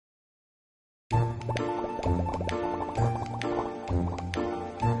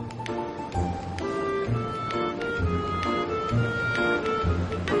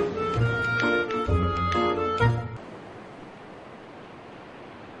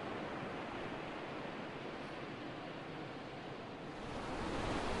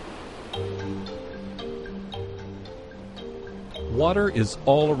Water is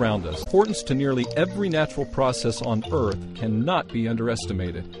all around us. Importance to nearly every natural process on Earth cannot be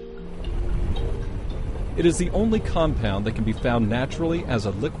underestimated. It is the only compound that can be found naturally as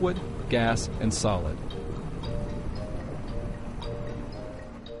a liquid, gas, and solid.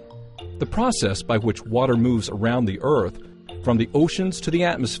 The process by which water moves around the Earth, from the oceans to the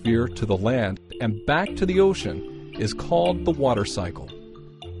atmosphere to the land and back to the ocean, is called the water cycle.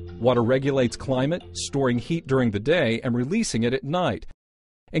 Water regulates climate, storing heat during the day and releasing it at night,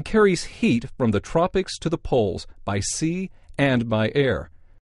 and carries heat from the tropics to the poles by sea and by air.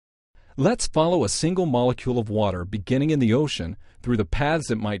 Let's follow a single molecule of water beginning in the ocean through the paths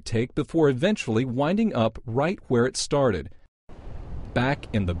it might take before eventually winding up right where it started, back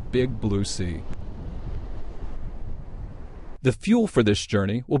in the big blue sea. The fuel for this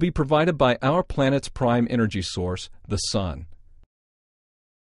journey will be provided by our planet's prime energy source, the sun.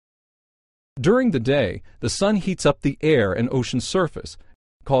 During the day, the sun heats up the air and ocean surface,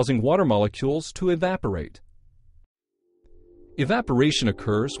 causing water molecules to evaporate. Evaporation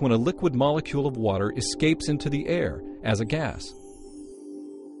occurs when a liquid molecule of water escapes into the air as a gas.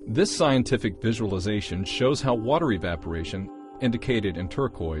 This scientific visualization shows how water evaporation, indicated in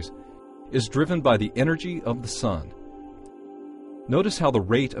turquoise, is driven by the energy of the sun. Notice how the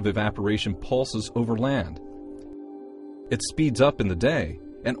rate of evaporation pulses over land. It speeds up in the day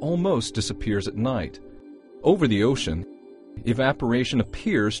and almost disappears at night. Over the ocean, evaporation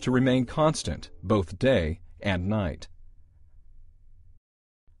appears to remain constant, both day and night.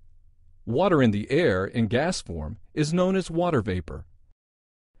 Water in the air in gas form is known as water vapor.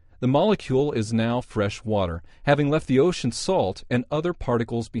 The molecule is now fresh water, having left the ocean salt and other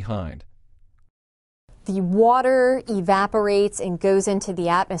particles behind. The water evaporates and goes into the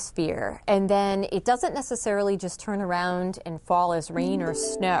atmosphere, and then it doesn't necessarily just turn around and fall as rain or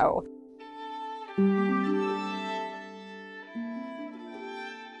snow.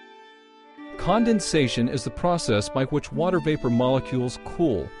 Condensation is the process by which water vapor molecules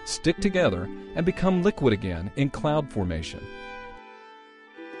cool, stick together, and become liquid again in cloud formation.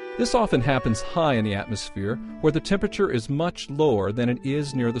 This often happens high in the atmosphere, where the temperature is much lower than it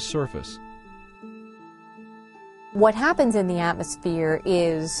is near the surface. What happens in the atmosphere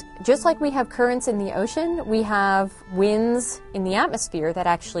is, just like we have currents in the ocean, we have winds in the atmosphere that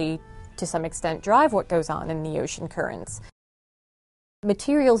actually, to some extent, drive what goes on in the ocean currents.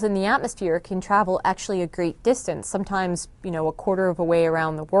 Materials in the atmosphere can travel actually a great distance, sometimes, a quarter of a way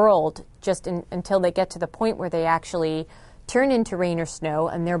around the world, until they get to the point where they actually turn into rain or snow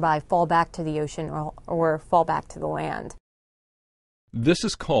and thereby fall back to the ocean or fall back to the land. This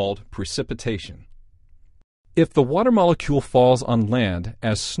is called precipitation. If the water molecule falls on land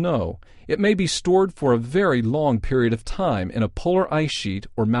as snow, it may be stored for a very long period of time in a polar ice sheet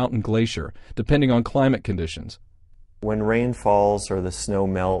or mountain glacier, depending on climate conditions. When rain falls or the snow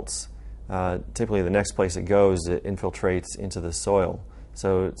melts, typically the next place it goes, it infiltrates into the soil.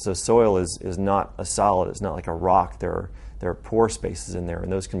 So soil is not a solid, it's not like a rock. There are pore spaces in there,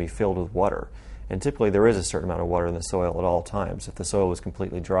 and those can be filled with water. And typically there is a certain amount of water in the soil at all times. If the soil was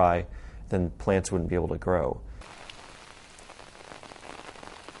completely dry, then plants wouldn't be able to grow.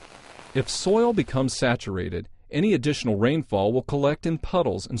 If soil becomes saturated, any additional rainfall will collect in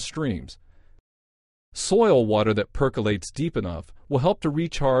puddles and streams. Soil water that percolates deep enough will help to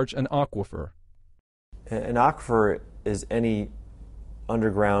recharge an aquifer. An aquifer is any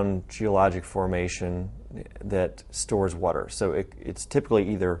underground geologic formation that stores water. So it's typically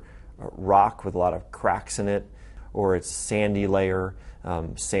either rock with a lot of cracks in it, or it's sandy layer.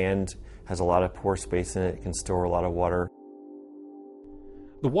 Sand has a lot of pore space in it. It can store a lot of water.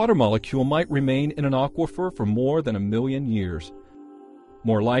 The water molecule might remain in an aquifer for more than 1 million years.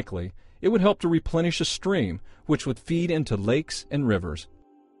 More likely, it would help to replenish a stream, which would feed into lakes and rivers.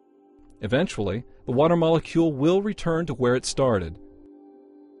 Eventually, the water molecule will return to where it started,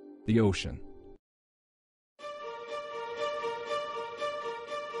 the ocean.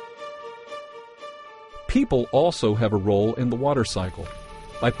 People also have a role in the water cycle.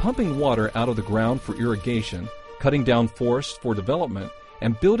 By pumping water out of the ground for irrigation, cutting down forests for development,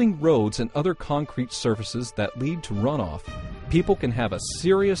 and building roads and other concrete surfaces that lead to runoff, people can have a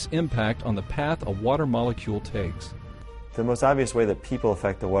serious impact on the path a water molecule takes. The most obvious way that people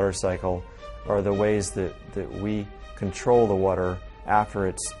affect the water cycle are the ways that we control the water after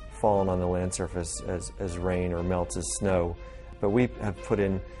it's fallen on the land surface as rain or melts as snow. But we have put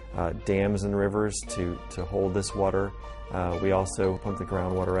in dams and rivers to hold this water. We also pump the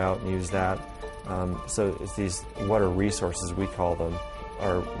groundwater out and use that. So it's these water resources, we call them,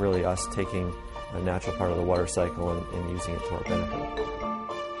 are really us taking a natural part of the water cycle and using it to our benefit.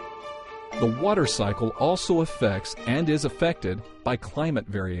 The water cycle also affects and is affected by climate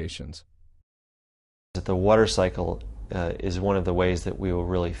variations. The water cycle is one of the ways that we will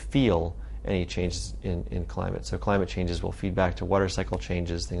really feel any changes in climate. So climate changes will feed back to water cycle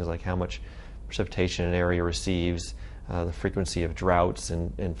changes, things like how much precipitation an area receives, the frequency of droughts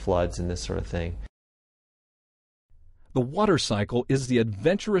and floods and this sort of thing. The water cycle is the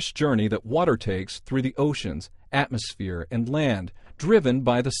adventurous journey that water takes through the oceans, atmosphere, and land, driven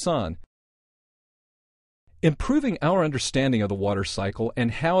by the sun. Improving our understanding of the water cycle and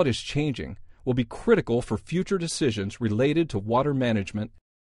how it is changing will be critical for future decisions related to water management,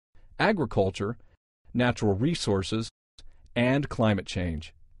 agriculture, natural resources, and climate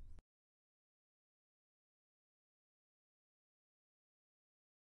change.